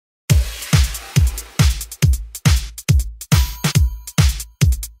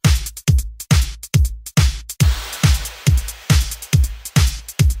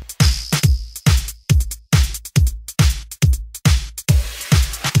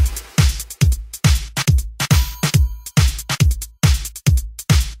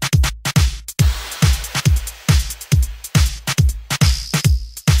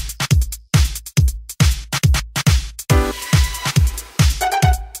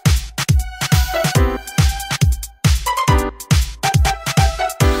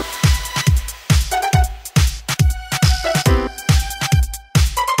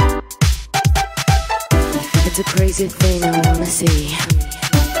crazy thing I wanna see.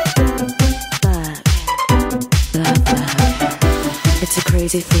 It's a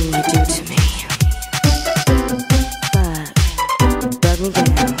crazy thing you do to me. Bug me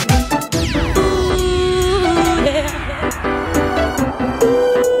down. Ooh, yeah.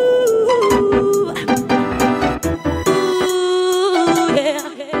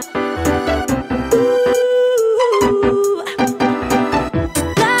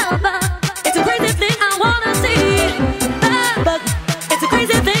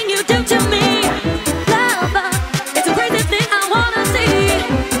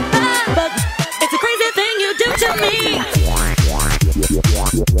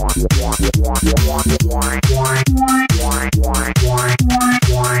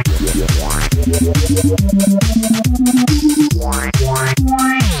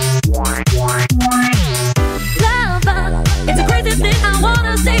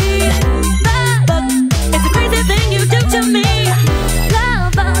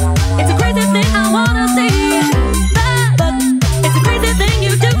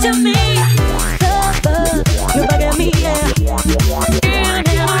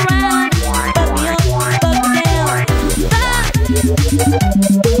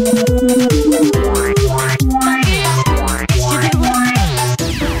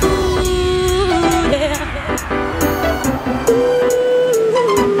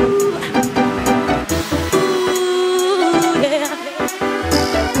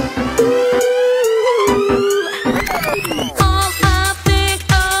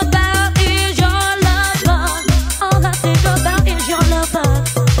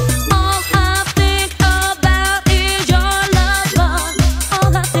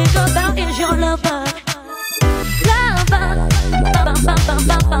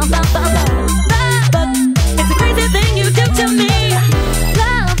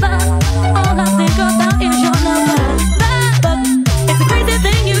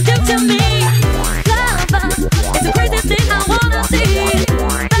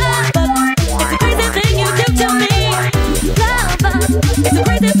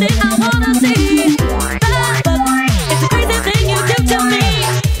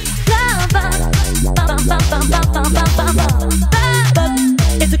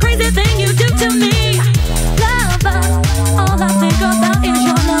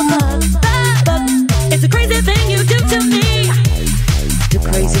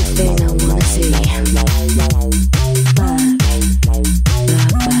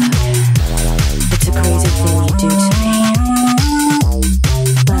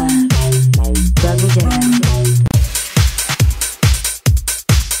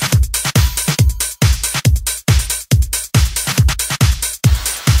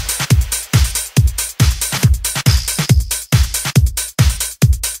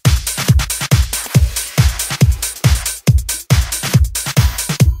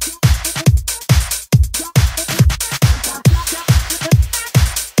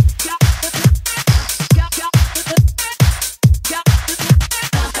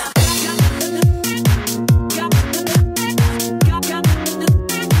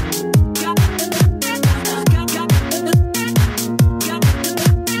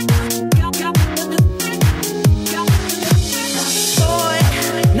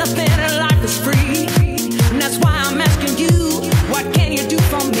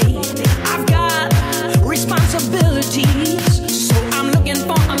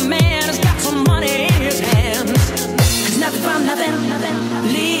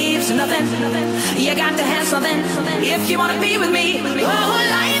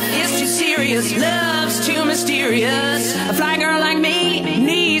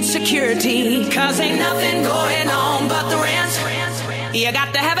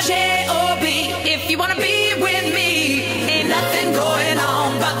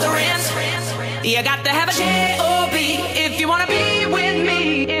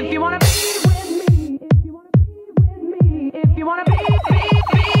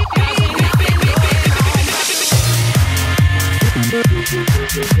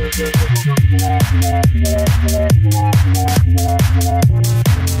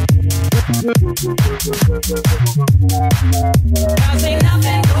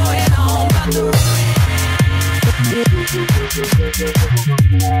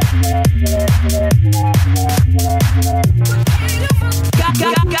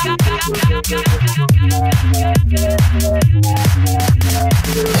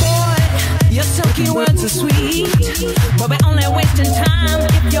 Your silky words are sweet, but we're only wasting time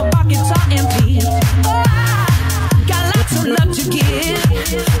if your pockets are empty. Oh, I got lots of love to give,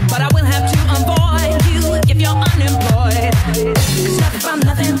 but I will have to avoid you if you're unemployed. 'Cause nothing from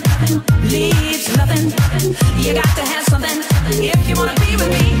nothing leaves nothing. You got to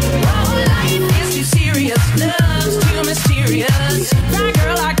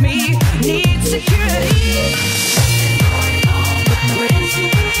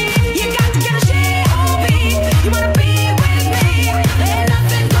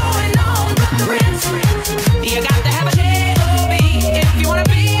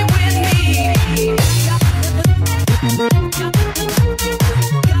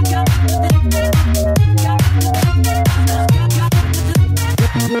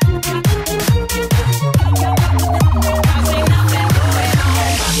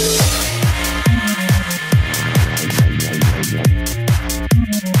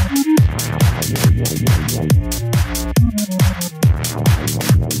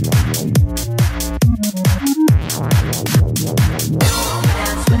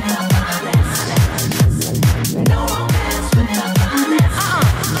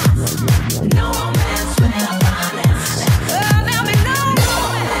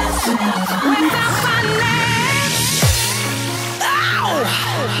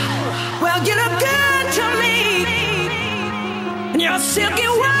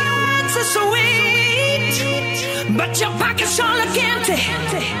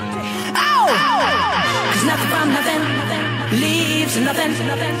Oh! 'Cause nothing from nothing leaves nothing.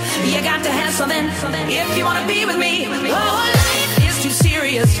 You got to have something if you wanna be with me. Oh, life is too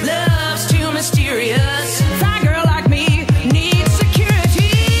serious, love's too mysterious. Fine girl like me needs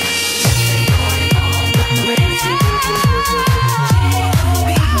security.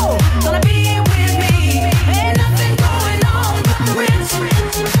 Oh, gonna be with me. Ain't nothing going on but the rinse.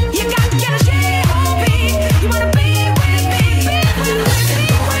 You got to get a J-O-B. You wanna be with me. Nothing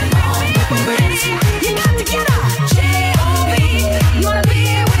going on but the rinse. You got to get a J-O-B. You wanna be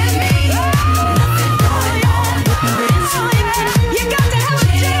with me. Nothing going on but the rinse. You got to have a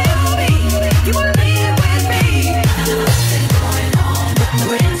J-O-B. You wanna be with me. Nothing going on but the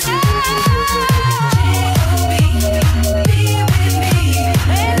rinse. J-O-B. Be with me.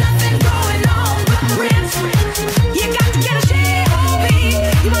 Ain't nothing going on but the rinse. You got to get a J-O-B.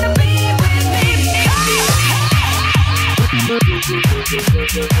 You wanna be with me.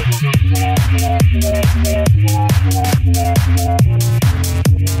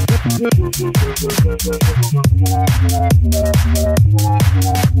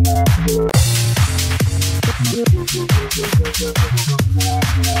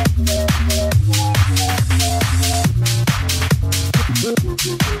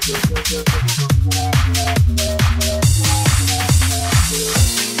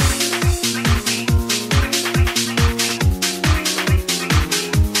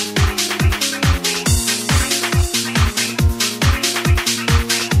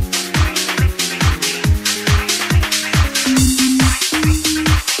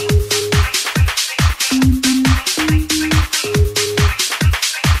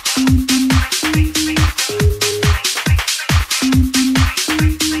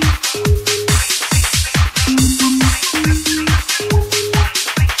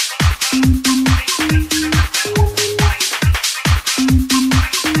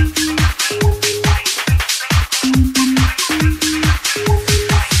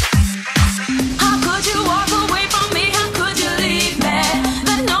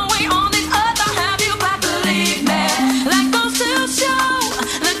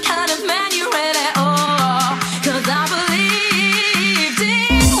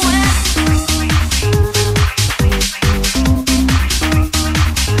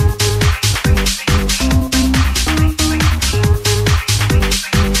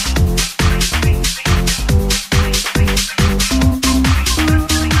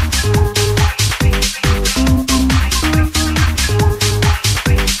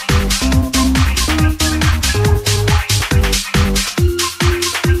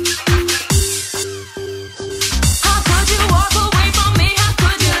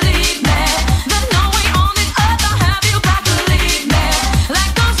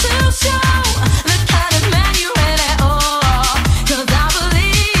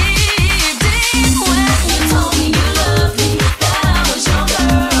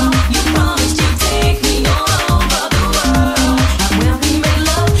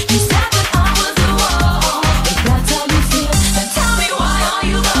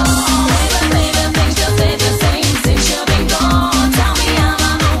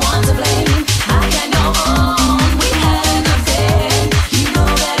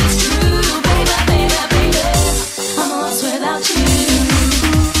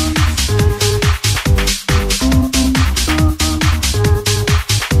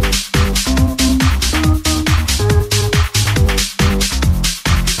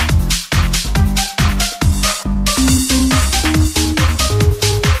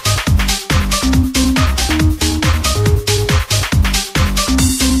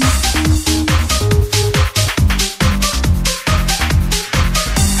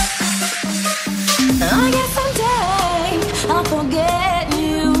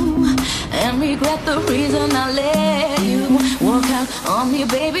 on me,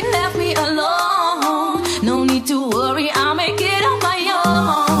 baby, left me alone. No need to worry, I'll make it on my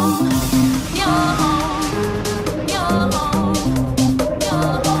own.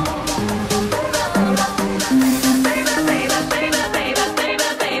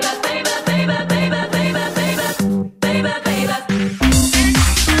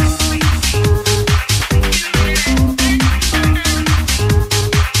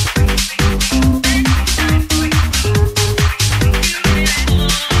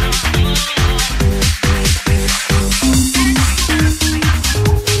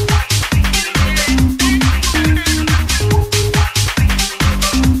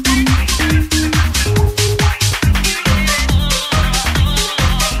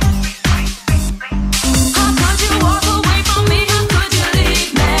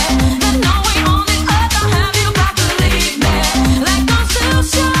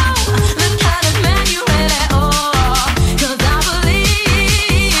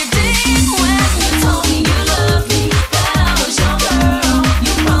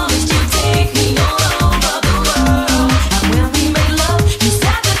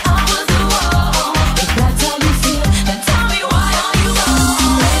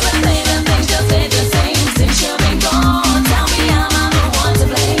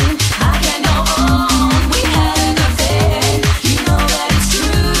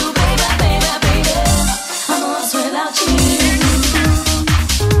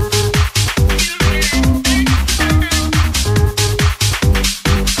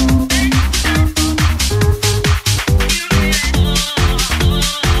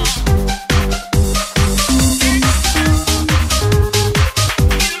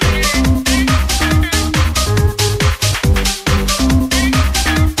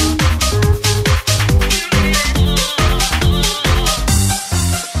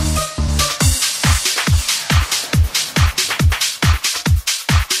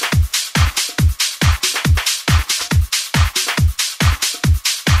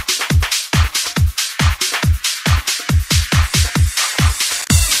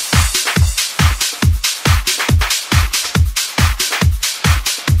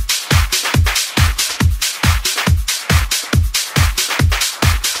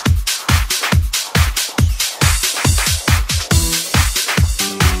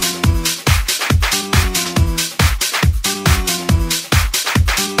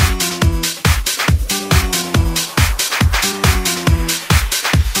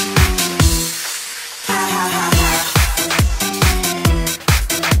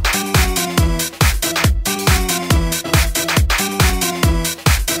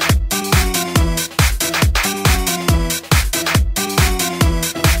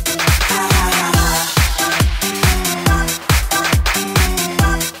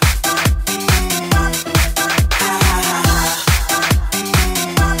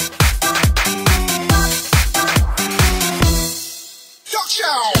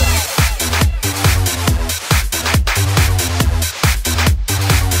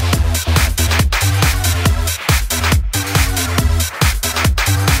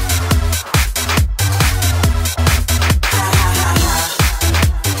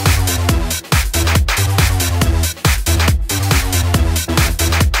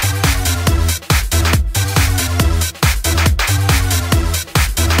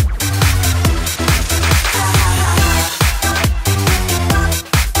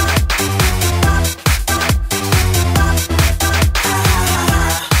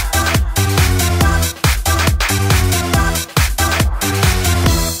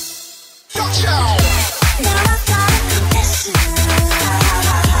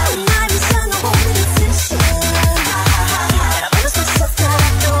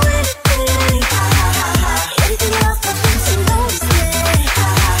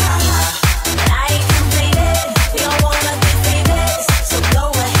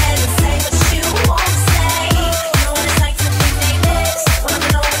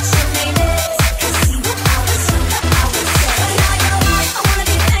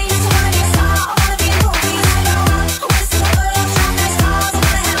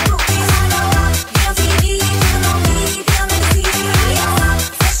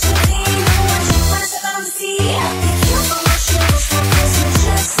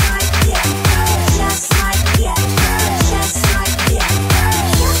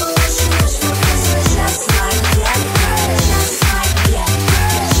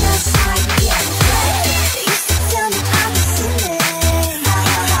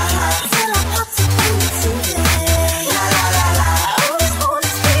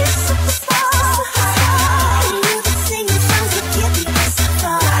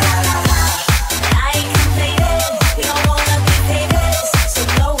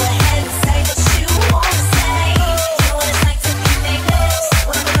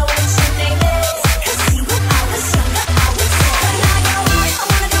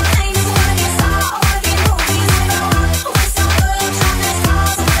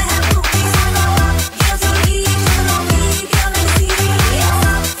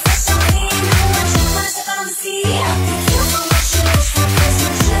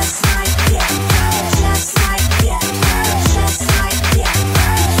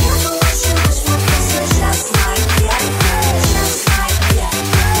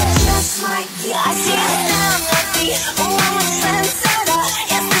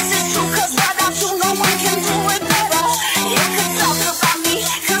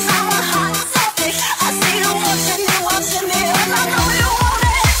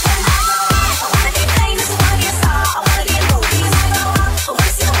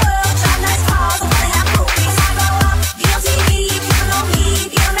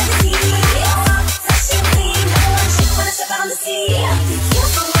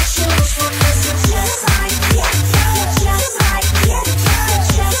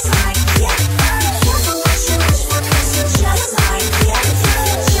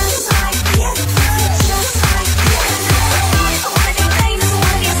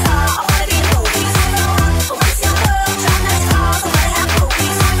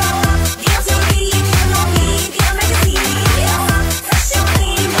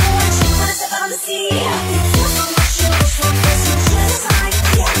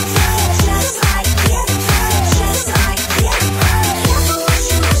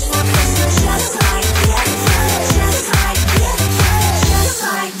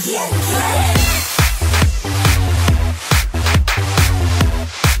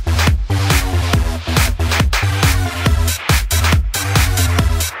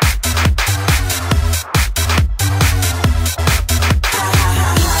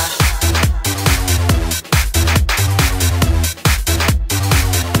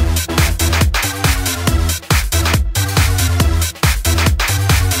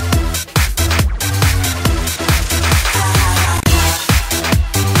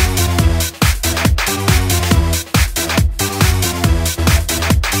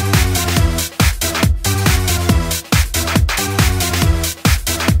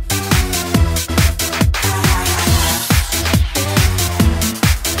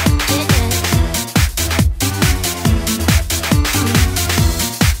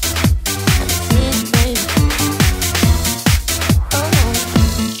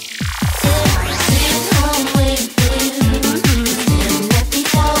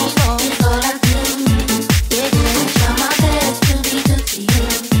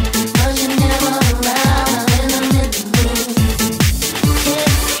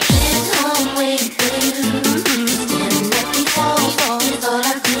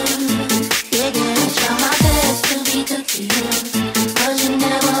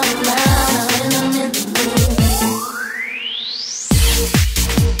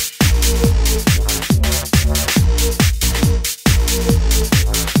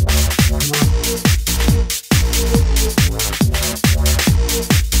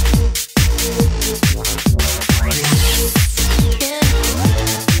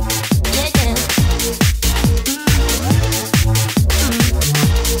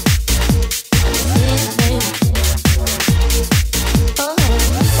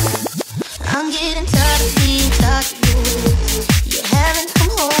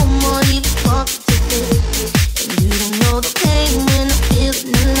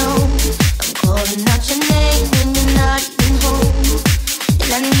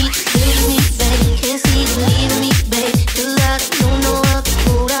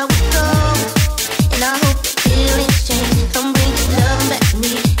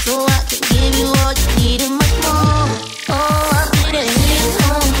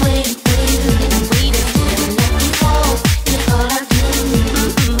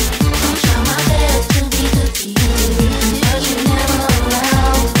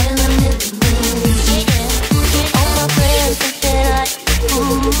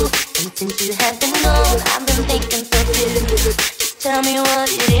 what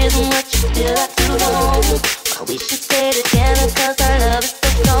it is and what you feel like too long. But we should stay together cause our love is so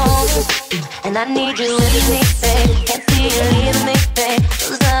strong. And I need you with me, babe. Can't see you leaving me, babe.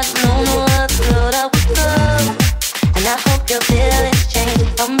 Cause I don't know what road I would go. And I hope your feelings change.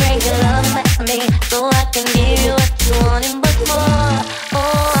 Come bring your love back to me so I can give you what you want and much more.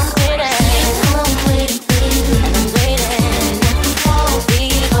 Oh, I'm waiting. I'm waiting for you. And I'm waiting. Oh,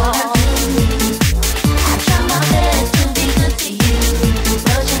 before I try my best to be good to you,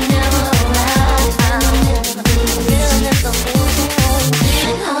 but you're never around. I'm feeling it so good.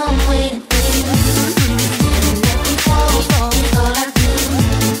 I'm waiting for you. And before it's all I do.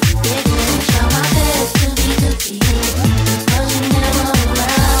 Try my best to be good to you, but you're never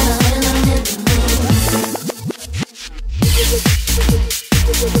around when I'm in the mood.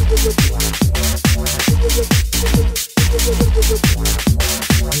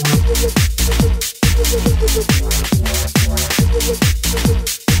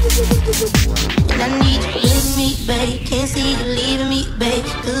 And I need you with me, babe. Can't see you leaving me, babe.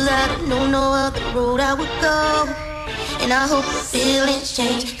 Cause I don't know no other road I would go. And I hope your feelings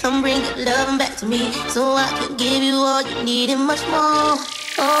change. Come bring your loving back to me so I can give you all you need and much more.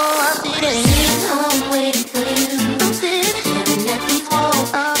 Oh, I'm sitting here, I'm waiting for you. I'm sitting staring at these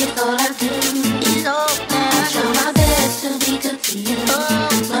walls. It's all I do. It's all now. I try my best to be good to you,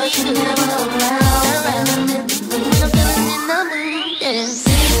 but you're never around. I'm in the mood. I'm feeling in the mood. Yeah.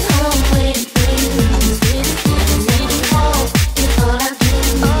 Sitting home waiting for you. I'm sitting staring at these walls. It's all I do.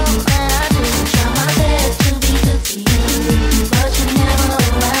 All that I do. Try my best to be good to you, but you're never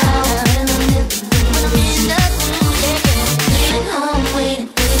around. When I'm in the mood. When I'm in the mood. Yeah. Sitting home waiting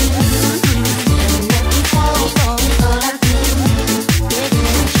for you. Staring at these walls. It's all I do. Yeah.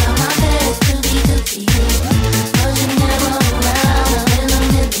 Try my best to be good to you, but you're never around. When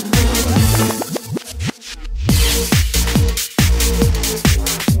I'm in the mood.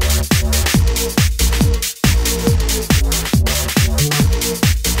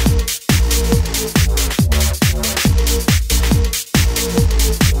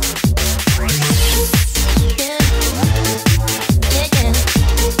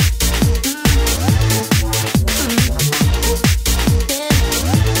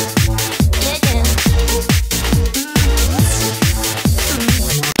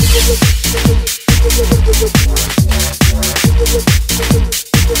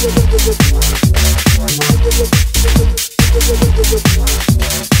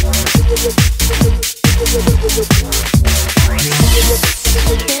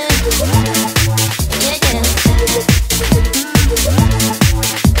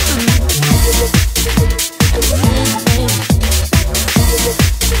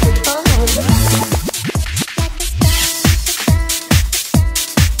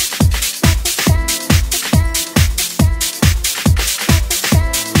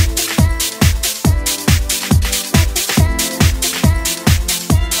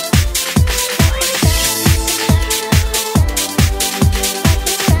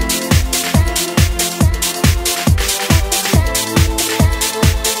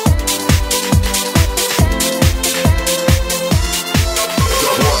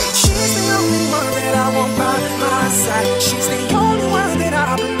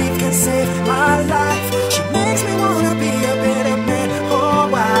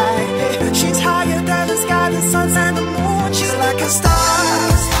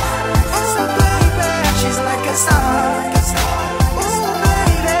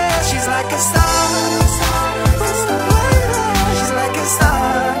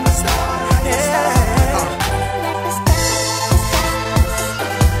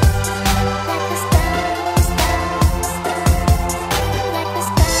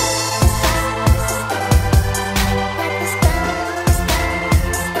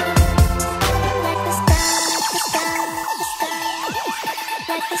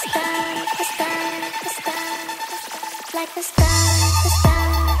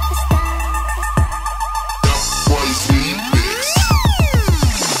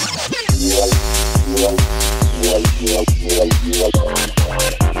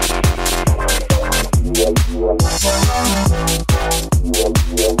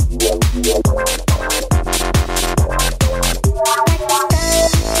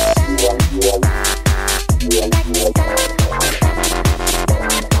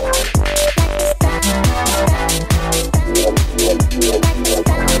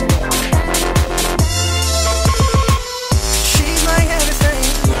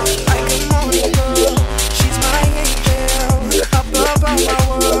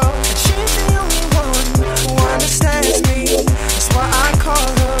 She's the only one who understands me.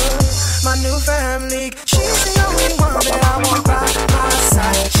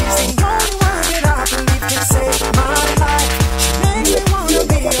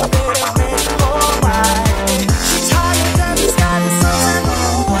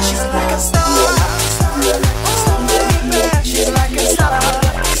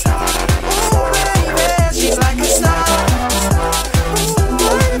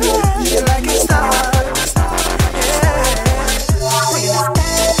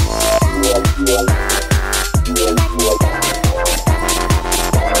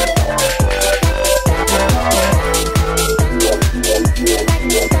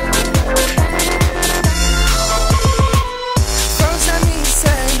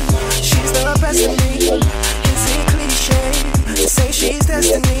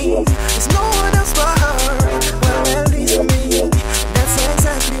 destiny. There's no one else but her. Well, at least for me, that's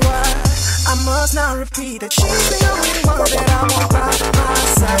exactly why I must not repeat that she's the only one that I want by my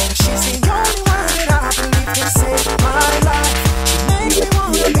side. She's the only one that I believe can save my life. She makes me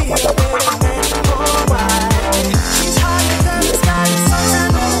wanna be a man for a while. She's higher than the sky, sun and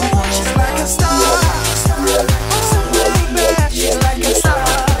moon. She's like a star. Oh baby, she's like a star.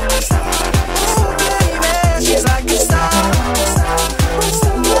 Oh baby, she's like a star. Oh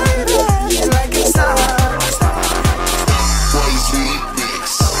baby, she's like a star.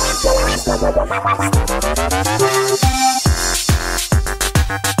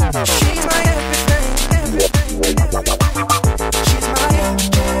 She's my everything, everything, everything. She's my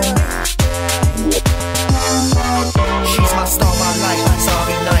angel. She's my star, my light,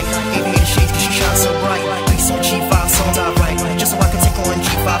 sorry night. Aviator shades, cause she shines so bright. Please on G5 songs I write, just so I can take on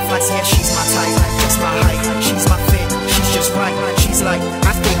G5 flights. Yeah, she's my type, just my height. She's my fit, she's just right. She's like,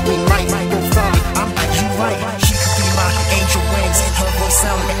 I think we might go far. I'm like, you right. She could be my angel wings. Her voice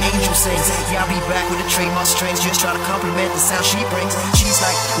sound like an angel sings. Yeah, I'll be back with a trademark strings, just try to compliment the sound she brings. She's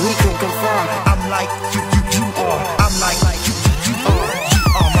like, we could go far. I'm like, you are. I'm like, you are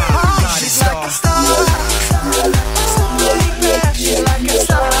my God is star. She's like a star. Oh baby, she's like a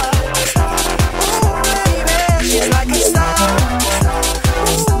star. Oh baby, she's like a star.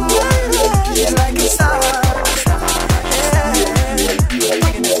 Oh baby, she's like a star.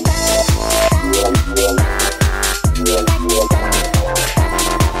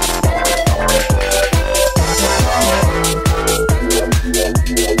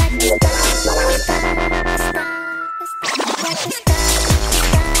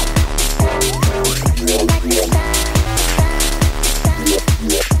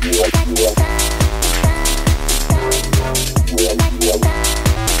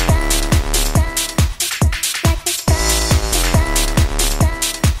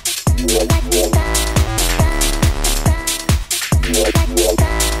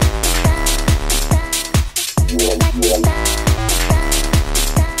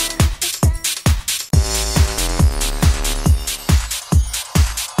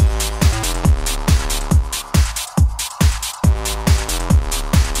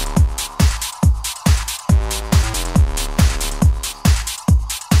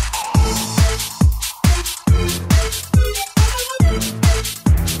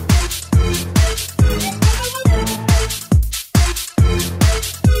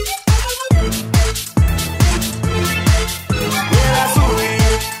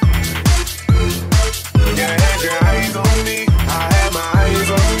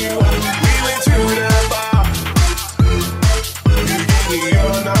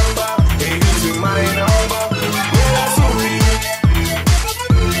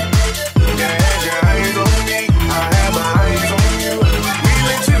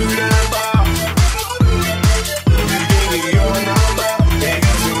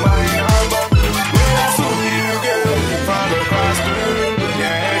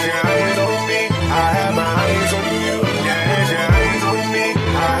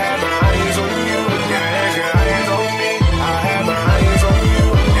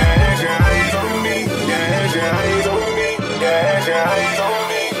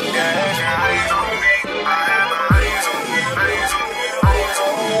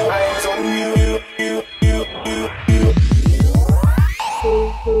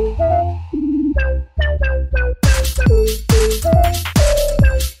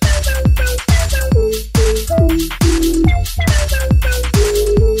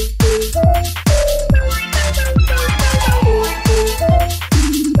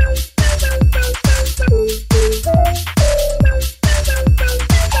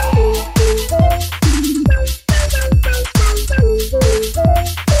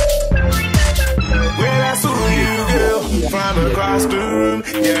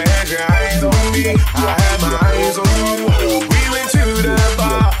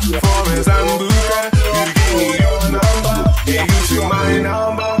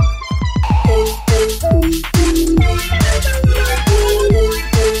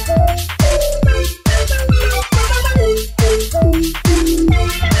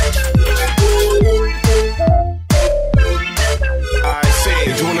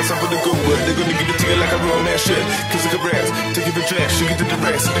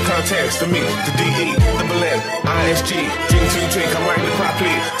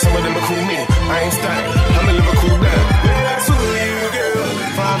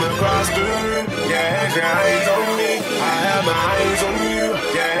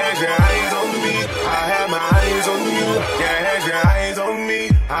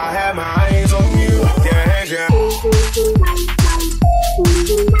 I have my eyes on you. Yeah, yeah.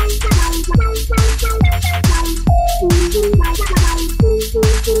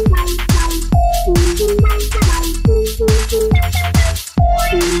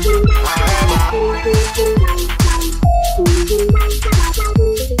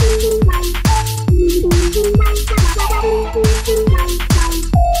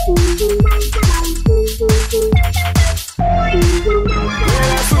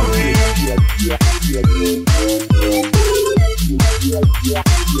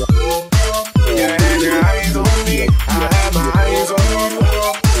 You had your eyes on me, I had my eyes on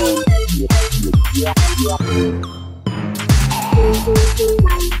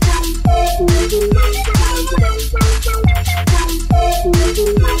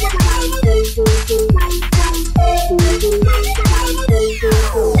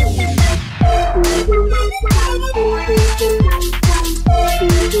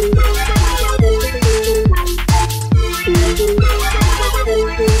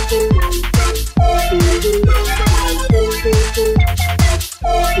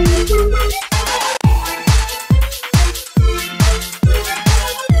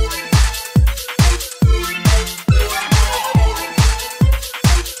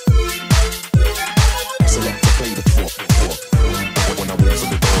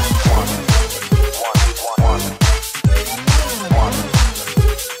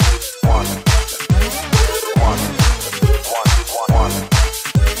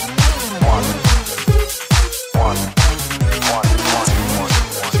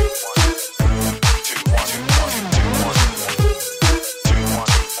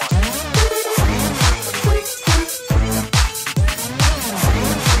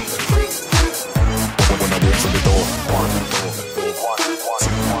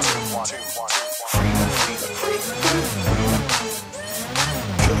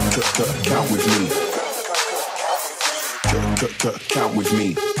count with me. Count with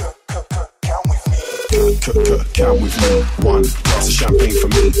me. Count with me. 1 glass of champagne for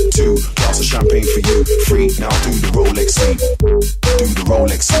me. 2 glass of champagne for you. 3, now do the Rolex sweep. Do the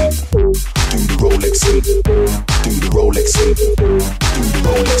Rolex sweep. Do the Rolex sweep. Do the Rolex sweep. Do the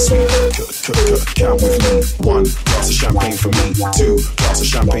Rolex sweep. Count with me. 1 glass of champagne for me. 2 glass of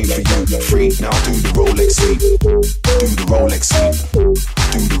champagne for you. 3, now do the Rolex sweep. Do the Rolex sweep.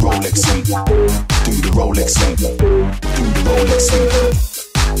 Do the Rolex sweep. Do the Rolex sweep. Do the Rolex sweep.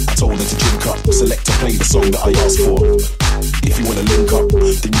 I told her to drink up, select to play the song that I asked for. If you wanna link up,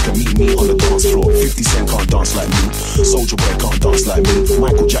 then you can meet me on the dance floor. 50 Cent can't dance like me, Soulja Boy can't dance like me,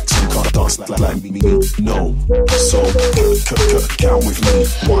 Michael Jackson can't dance like me. No, so count with me.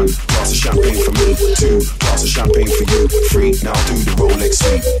 1 glass of champagne for me, 2 glass of champagne for you. 3, now do the Rolex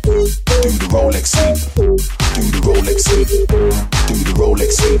sweep. Do the Rolex sweep. Do the Rolex sweep. Do the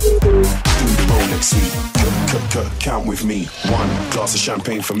Rolex sweep. Do the Rolex sweep. Count with me. 1 glass of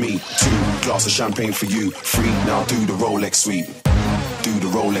champagne for me, 2 glass of champagne for you. 3, now do the Rolex sweep. Do the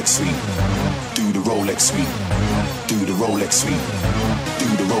Rolex sweep. Do the Rolex sweep. Do the Rolex sweep. Do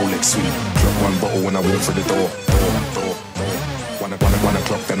the Rolex sweep. Drop 1 bottle when I walk through the door. 1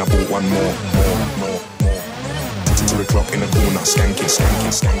 o'clock, then I bought 1 more. 2 o'clock in the corner, skanking.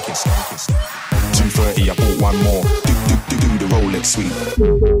 2:30, I bought 1 more. Do the Rolex sweep.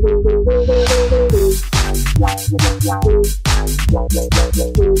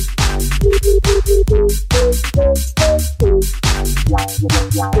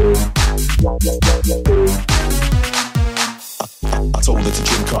 I told her to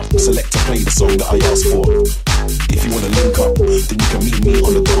drink up, select to play the song that I asked for. If you wanna link up, then you can meet me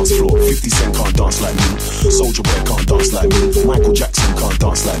on the dance floor. 50 Cent can't dance like me, Soulja Boy can't dance like me, Michael Jackson can't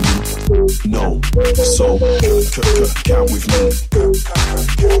dance like me. No, so count with me.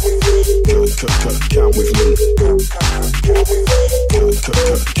 Count with me.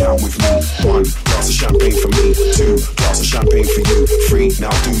 Count with me. 1 glass of champagne for me, 2 glass of champagne for you. 3,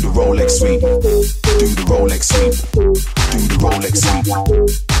 now do the Rolex sweep. Do the Rolex sweep. Do the Rolex sweep.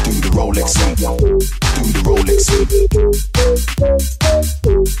 Do the Rolex sweep. Do the Rolex sweep. Do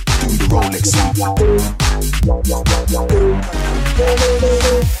the Rolex sweep.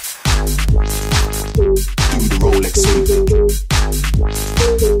 Do the Rolex sweep.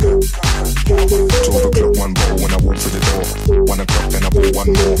 12 o'clock, 1 bottle when I walk through the door. 1 o'clock, then I bought 1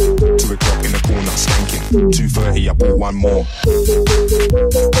 more. 2 o'clock in the corner, skanking. 2:30, I bought 1 more.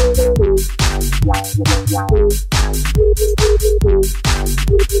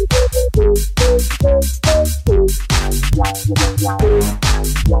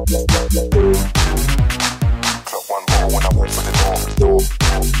 Clock 1 bottle when I walk through the door.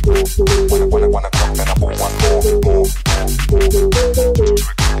 1 o'clock, then I bought 1 more. 2 o'clock in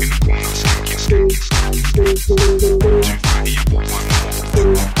the corner, skanking. 2:30, I bought 1 more. Do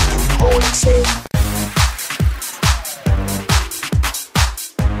the Rolex sweep.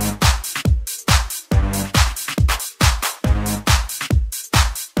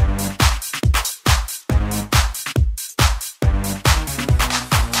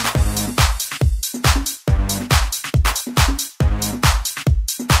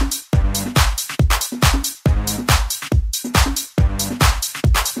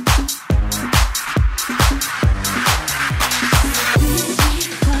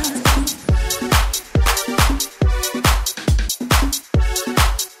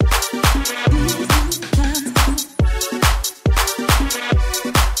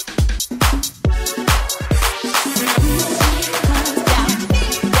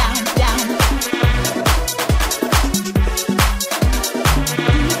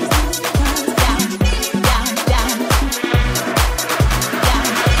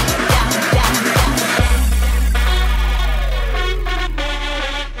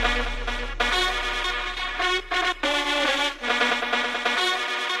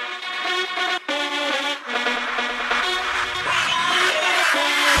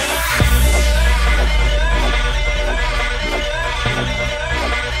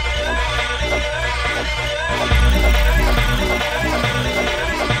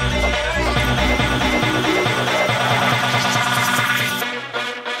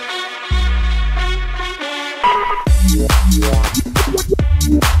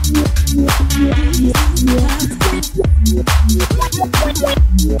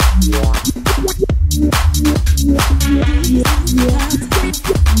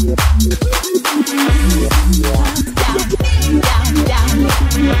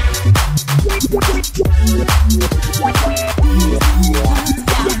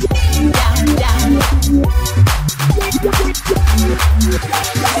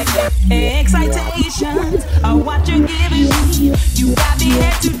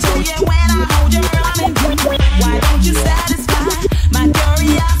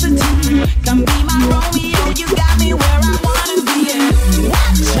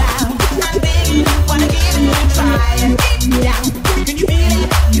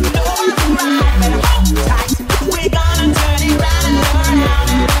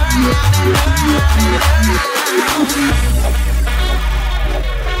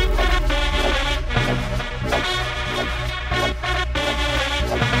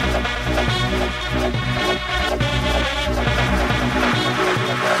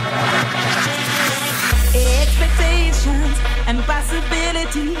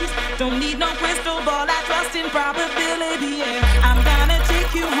 possibilities. Don't need no crystal ball, I trust in probability. Yeah, I'm gonna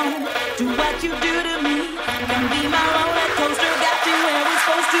take you home. Do what you do to me. Come be my roller coaster, got you where we're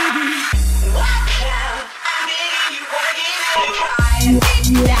supposed to be. Watch out, I'm begging you, wanna get it right.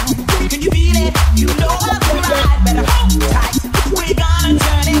 Deep down, can you feel it? You know I'm right. Better hold tight. We're gonna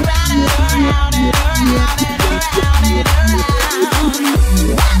turn it round and around and around and around and around.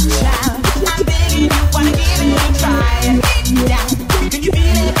 Watch out, I'm begging you, wanna give it a try. Deep down, can you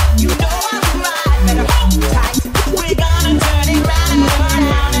feel it? You know I'm right. Better hold tight. We're gonna turn it round and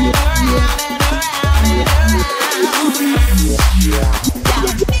around and around and around and around. Down,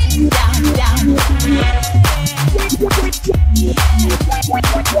 down, down.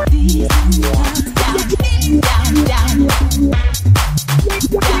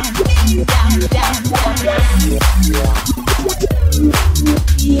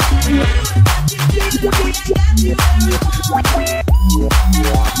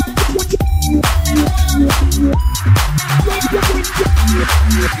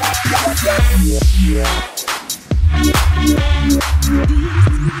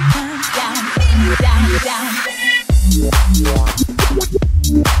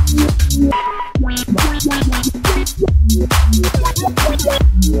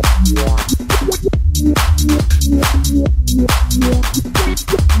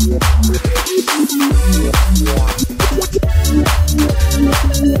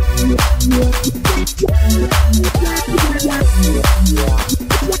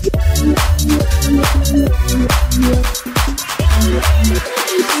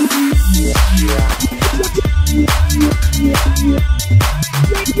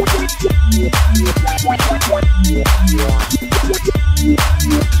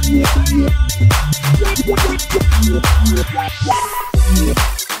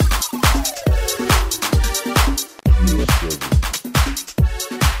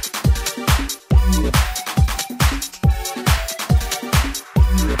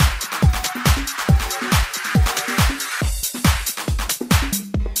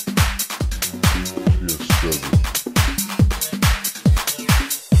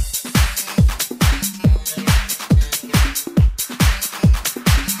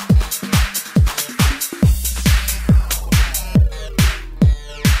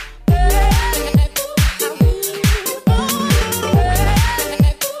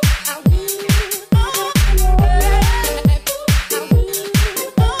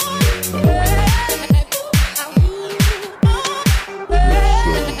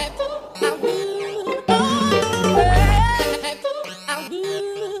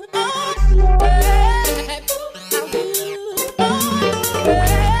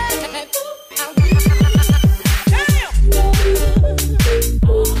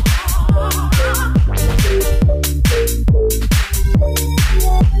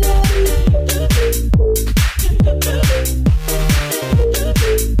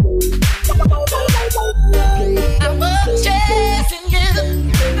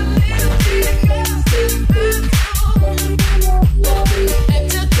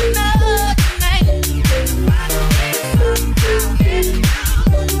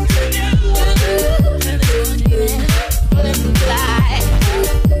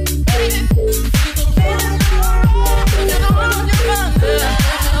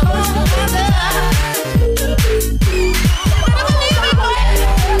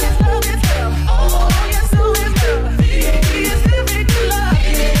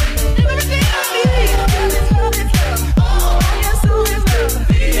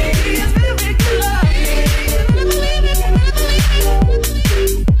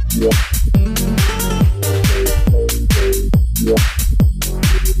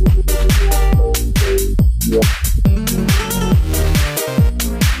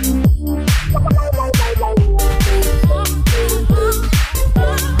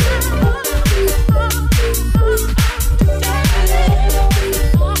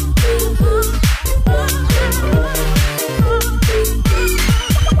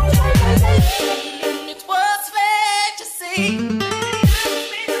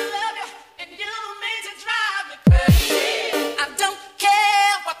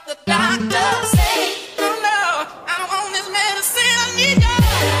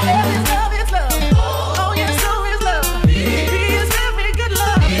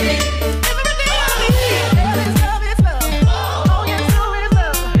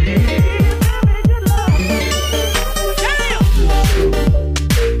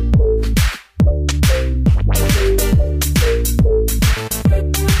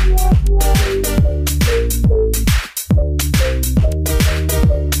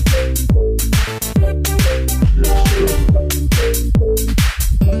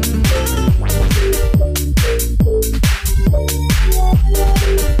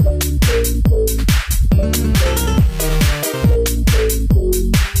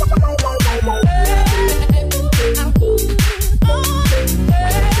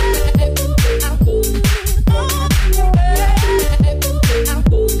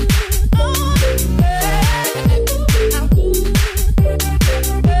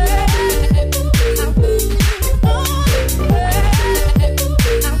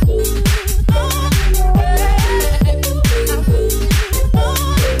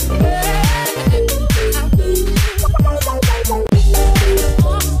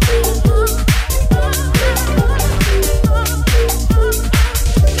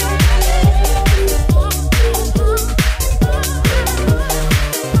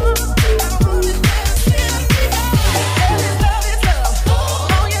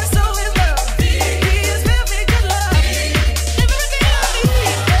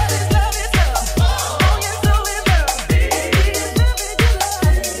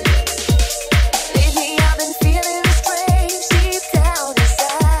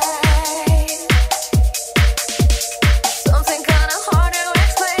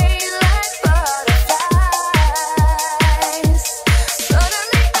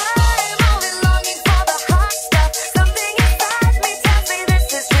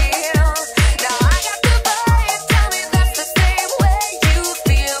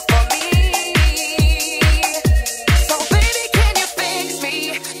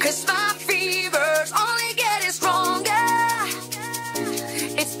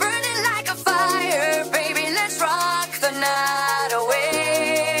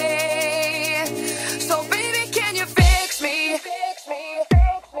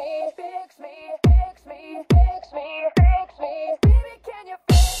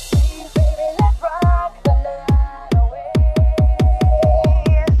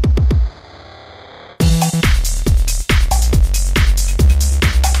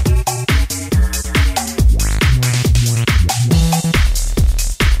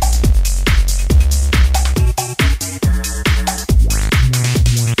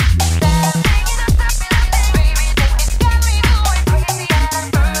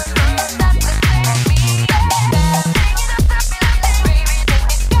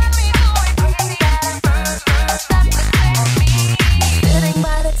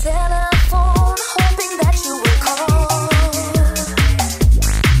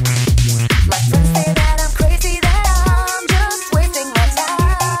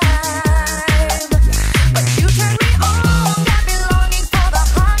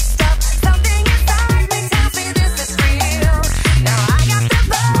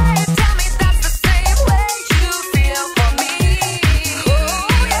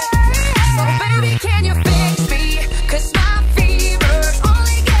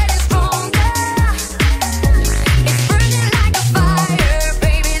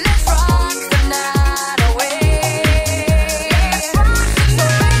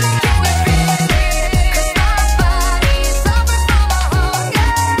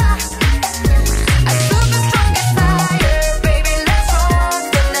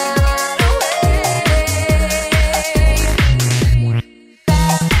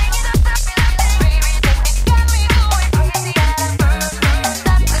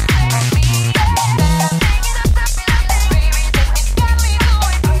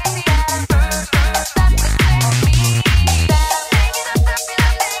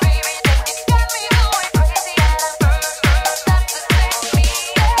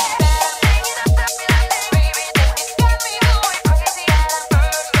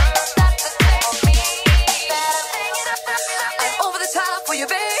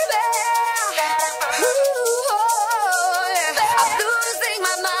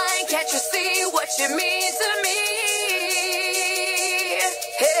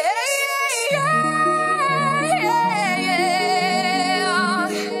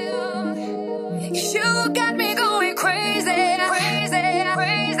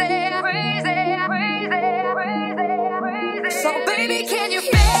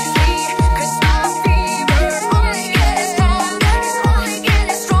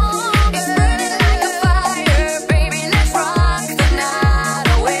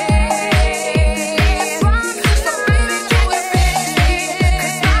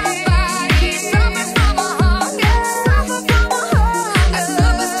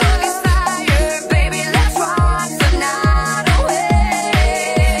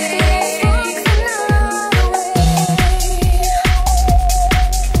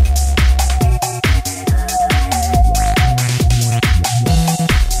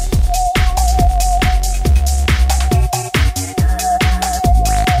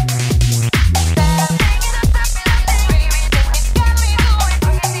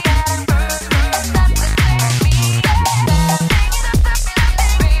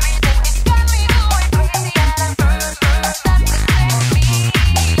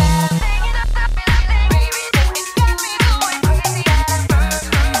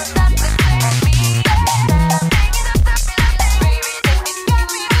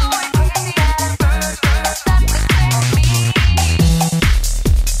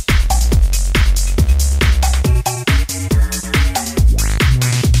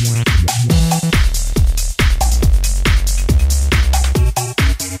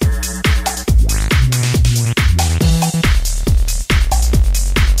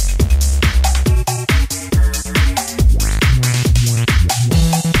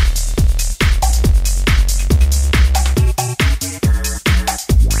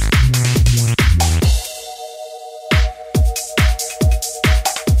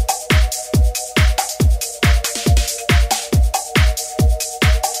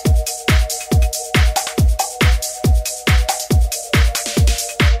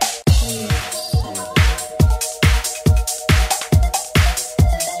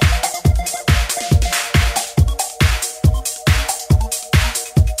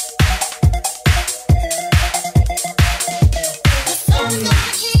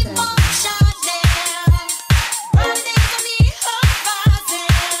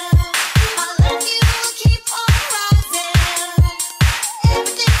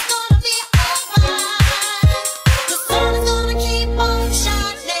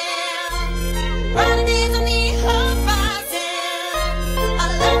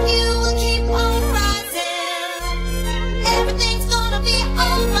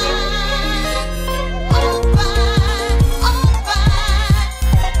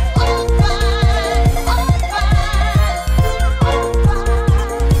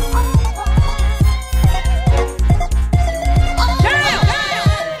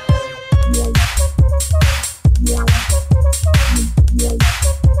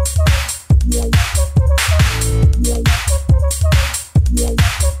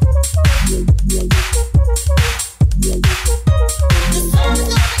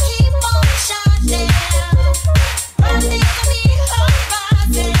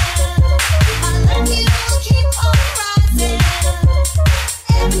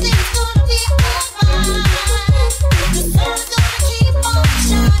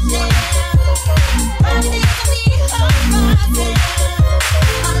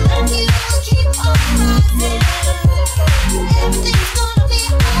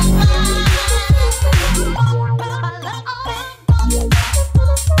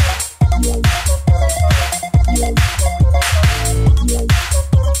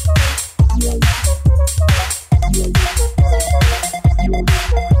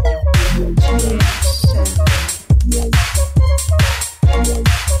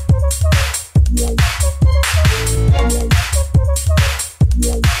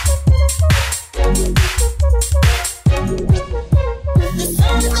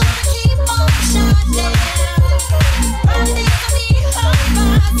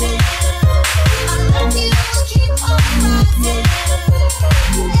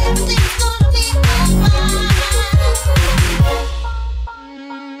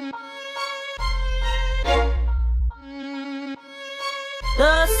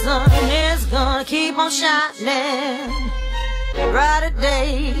 The sun is gonna keep on shining, brighter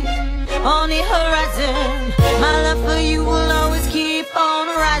days on the horizon. My love for you will always keep on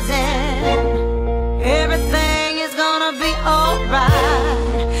rising. Everything is gonna be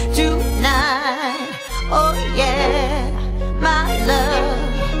alright tonight. Oh yeah, my love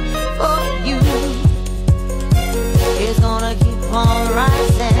for you is gonna keep on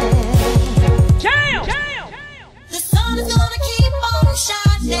rising. The sun is gonna keep on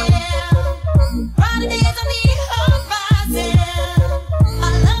shining, brighter days on the horizon.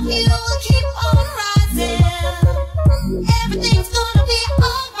 My love you will keep on rising. Everything's gonna be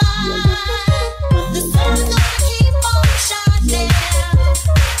alright.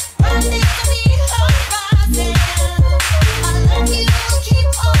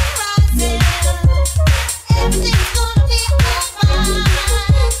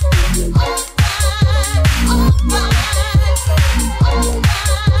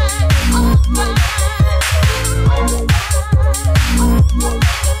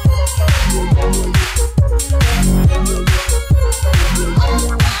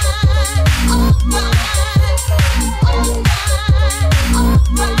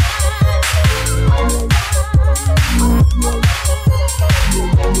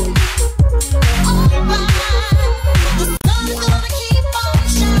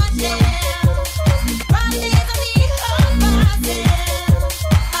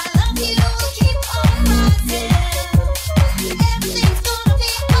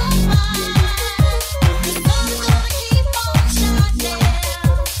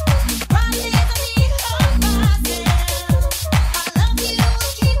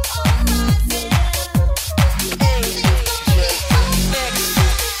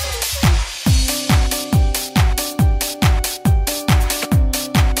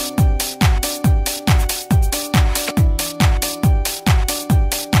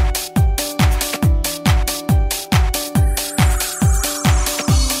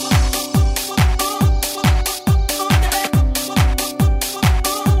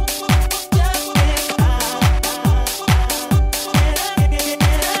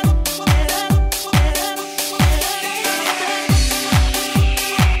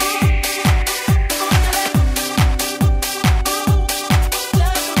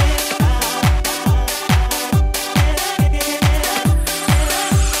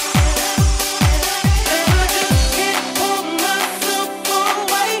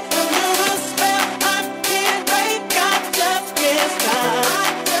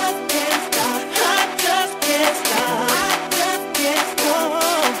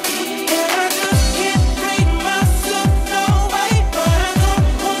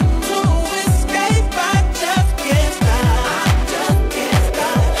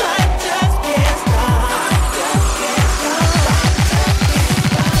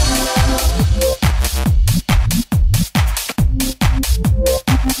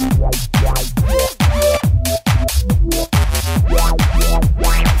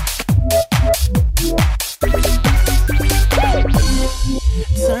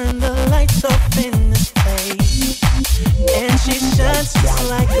 Turn the lights off in this place, and she shines just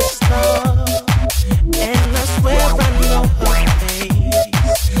like a star. And I swear I know her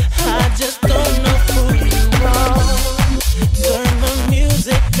face, I just don't know who you are. Turn the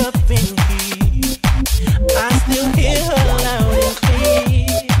music up in here, I still hear her loud and clear,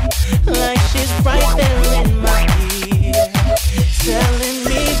 like she's right there in my ear, telling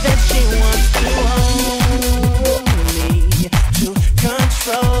me that she wants to own me, to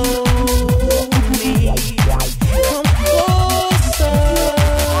control me. Come closer,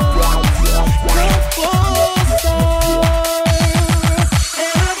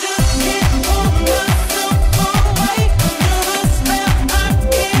 and I just can't hold myself away under the spell I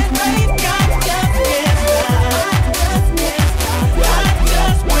can't break. I just can't stop. I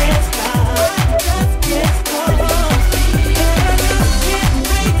just can't stop. And I just can't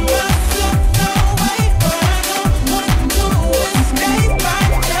break myself away, but I don't want to escape. I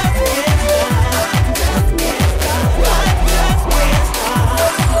just can't stop.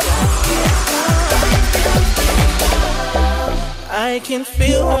 I can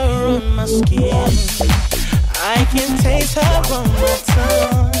feel her on my skin, I can taste her on my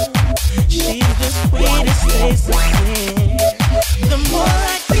tongue. She's the sweetest taste of sin. The more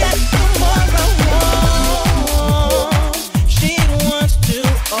I get, the more I want. She wants to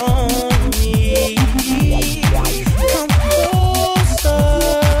own me. Come closer.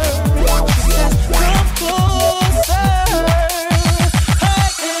 She says, come closer. Hey,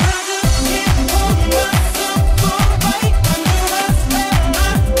 and I just can't hold myself away under the spell I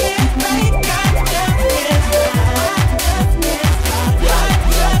can't break. I just can't stop. I just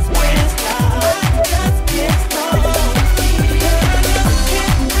can't stop. I just can't stop. And I just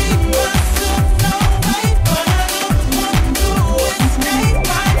can't break myself away, but I don't want to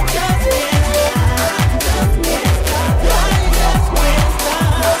escape.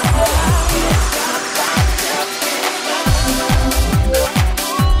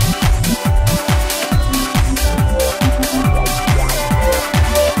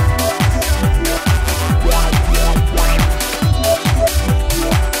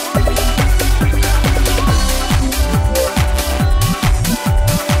 I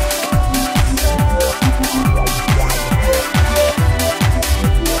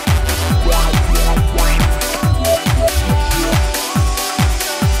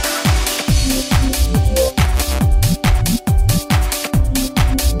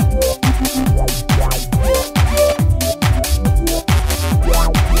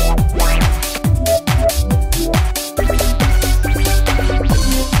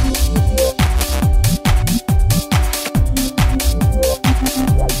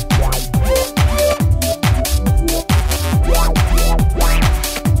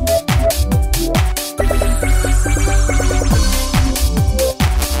can't stop.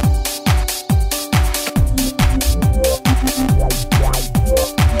 I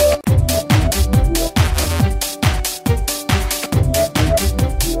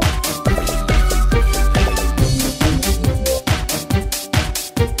just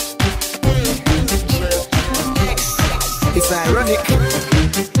It's ironic.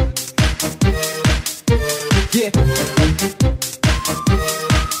 Yeah.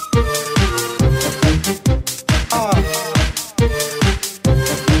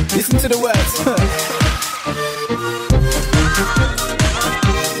 Listen to the words.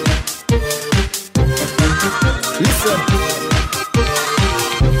 Listen.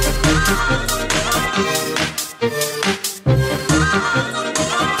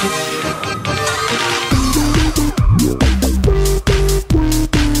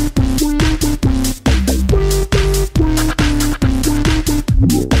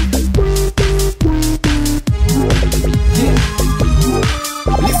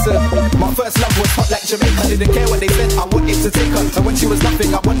 Jamaica, didn't care what they said, I wanted to take her. And when she was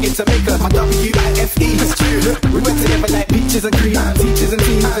nothing, I wanted to make her my W-I-F-E. It's true, we went together like peaches and cream, teachers and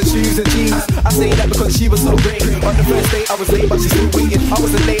teens and shoes and jeans. I say that because she was so great. On the first date I was late, but she still waited. I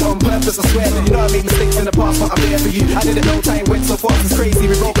wasn't late on purpose, I swear. You know I made mistakes in the past, but I'm there for you. I didn't know time went so fast, it's crazy.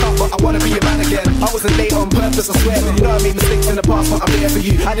 We broke up, but I wanna be a man again. I wasn't late on purpose, I swear. You know I made mistakes in the past, but I'm there for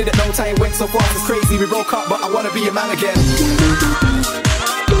you. I didn't know time went so fast, it's crazy. We broke up, but I wanna be a man again.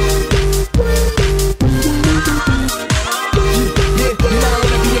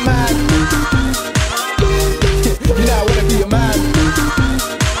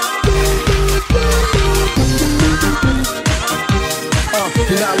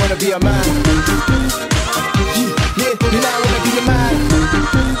 Be a man. Yeah, you know I wanna be a man.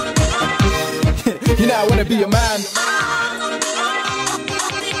 You know I wanna be a man.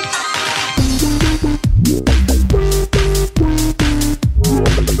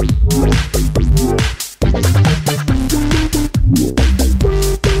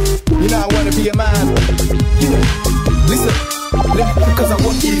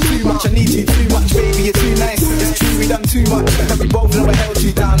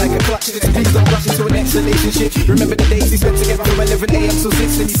 relationship. Remember the days we spent together from 11 a.m. till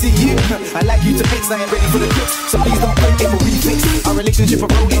 6. Let me see you. I like you to fix, I ain't ready for the kicks. So please don't break it or refix. Our relationship I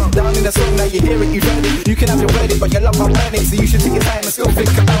wrote it down in the song, now you hear it, you've heard it. You can have your verdict, but your love I'm earning, so you should take your time and still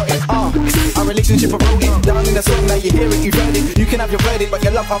think about it. Our relationship I wrote it down in the song, now you hear it, you've heard it. You can have your verdict, but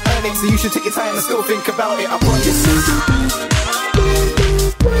your love I'm earning, so you should take your time and still think about it. I promise.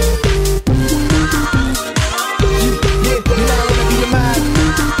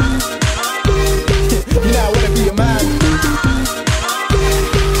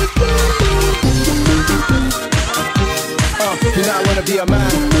 Be a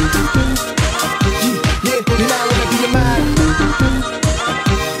man. Yeah, you know I wanna be a man.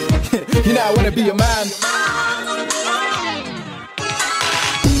 You know I wanna be a man.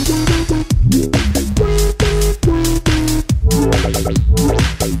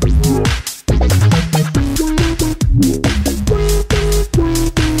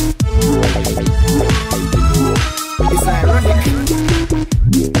 It's ironic.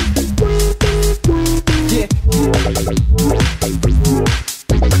 Yeah.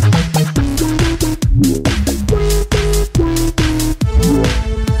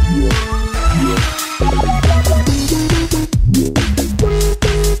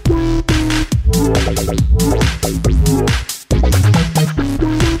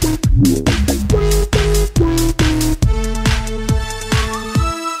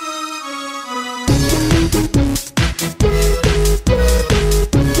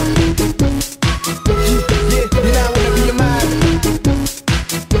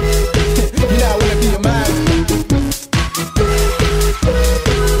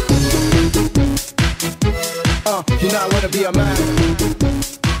 You know I wanna be a man.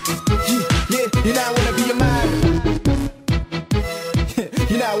 Yeah, you know I wanna be a man.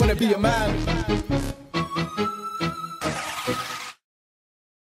 You know I wanna be a man.